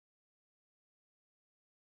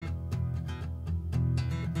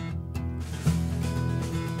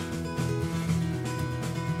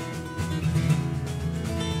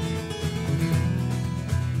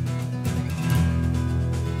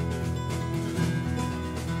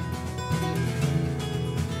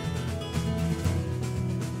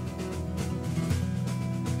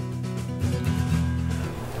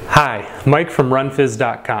Hi, Mike from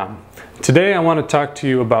RunPhys.com. Today I want to talk to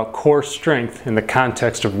you about core strength in the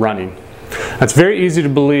context of running. It's very easy to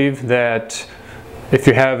believe that if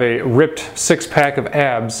you have a ripped six-pack of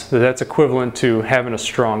abs, that's equivalent to having a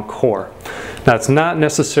strong core. Now, it's not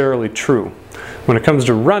necessarily true. When it comes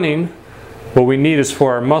to running, what we need is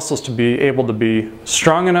for our muscles to be able to be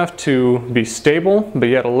strong enough to be stable, but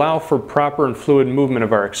yet allow for proper and fluid movement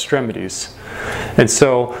of our extremities. And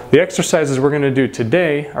so the exercises we're going to do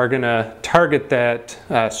today are going to target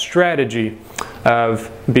that strategy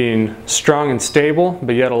of being strong and stable,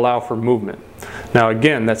 but yet allow for movement. Now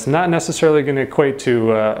again, that's not necessarily going to equate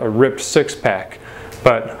to a ripped six-pack,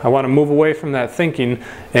 but I want to move away from that thinking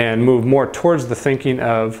and move more towards the thinking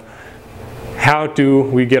of how do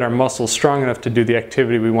we get our muscles strong enough to do the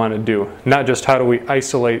activity we want to do, not just how do we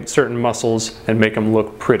isolate certain muscles and make them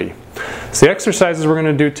look pretty. So the exercises we're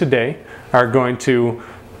going to do today are going to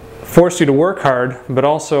force you to work hard, but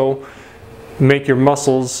also make your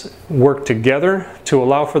muscles work together to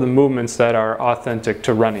allow for the movements that are authentic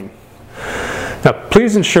to running. Now,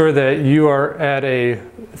 please ensure that you are at a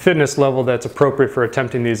fitness level that's appropriate for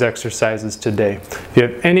attempting these exercises today. If you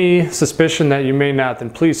have any suspicion that you may not, then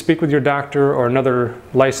please speak with your doctor or another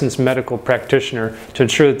licensed medical practitioner to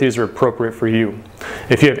ensure that these are appropriate for you.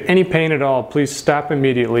 If you have any pain at all, please stop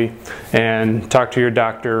immediately and talk to your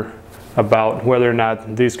doctor about whether or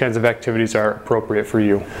not these kinds of activities are appropriate for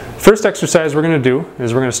you. First exercise we're going to do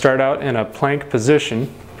is we're going to start out in a plank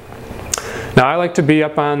position. Now, I like to be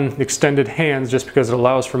up on extended hands just because it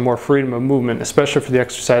allows for more freedom of movement, especially for the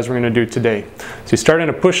exercise we're going to do today. So you start in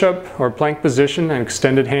a push-up or plank position and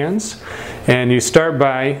extended hands, and you start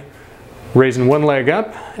by raising one leg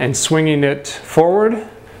up and swinging it forward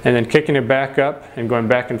and then kicking it back up and going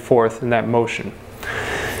back and forth in that motion.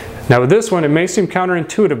 Now with this one, it may seem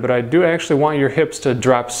counterintuitive, but I do actually want your hips to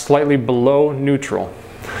drop slightly below neutral.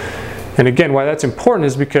 And again, why that's important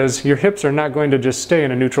is because your hips are not going to just stay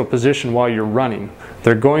in a neutral position while you're running.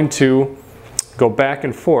 They're going to go back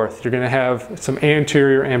and forth. You're going to have some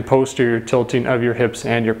anterior and posterior tilting of your hips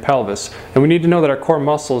and your pelvis. And we need to know that our core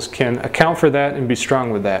muscles can account for that and be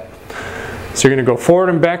strong with that. So you're going to go forward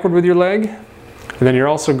and backward with your leg, and then you're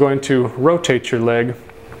also going to rotate your leg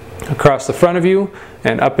across the front of you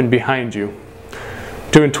and up and behind you.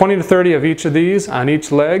 Doing 20 to 30 of each of these on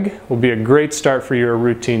each leg will be a great start for your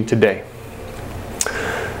routine today.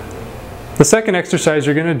 The second exercise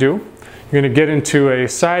you're going to do, you're going to get into a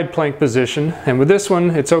side plank position, and with this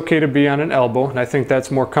one it's okay to be on an elbow, and I think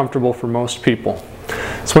that's more comfortable for most people.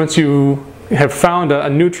 So once you have found a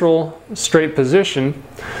neutral straight position,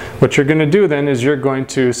 what you're going to do then is you're going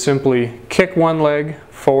to simply kick one leg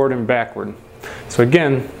forward and backward. So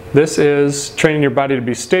again, this is training your body to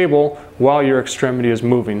be stable while your extremity is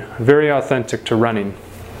moving. Very authentic to running.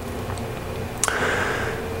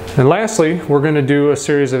 And lastly, we're going to do a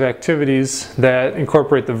series of activities that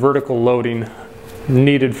incorporate the vertical loading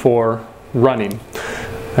needed for running.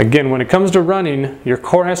 Again, when it comes to running, your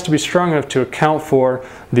core has to be strong enough to account for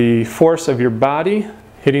the force of your body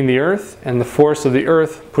hitting the earth and the force of the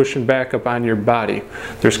earth pushing back up on your body.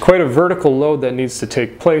 There's quite a vertical load that needs to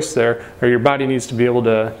take place there, or your body needs to be able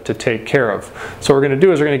to take care of. So what we're going to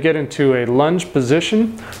do is we're going to get into a lunge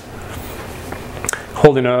position,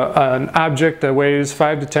 holding an object that weighs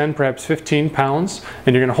 5 to 10, perhaps 15 pounds,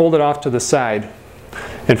 and you're going to hold it off to the side.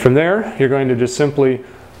 And from there, you're going to just simply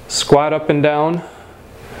squat up and down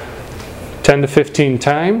 10 to 15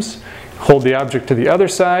 times, hold the object to the other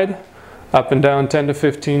side, up and down 10 to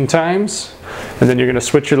 15 times, and then you're going to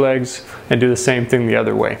switch your legs and do the same thing the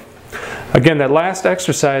other way. Again, that last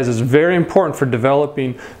exercise is very important for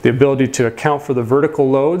developing the ability to account for the vertical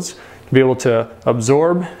loads, to be able to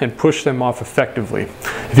absorb and push them off effectively.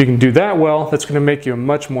 If you can do that well, that's going to make you a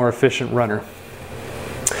much more efficient runner.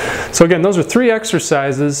 So again, those are three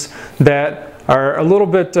exercises that are a little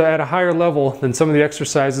bit at a higher level than some of the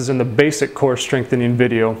exercises in the basic core strengthening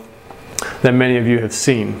video that many of you have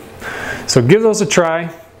seen. So give those a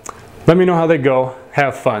try. Let me know how they go.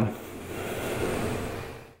 Have fun.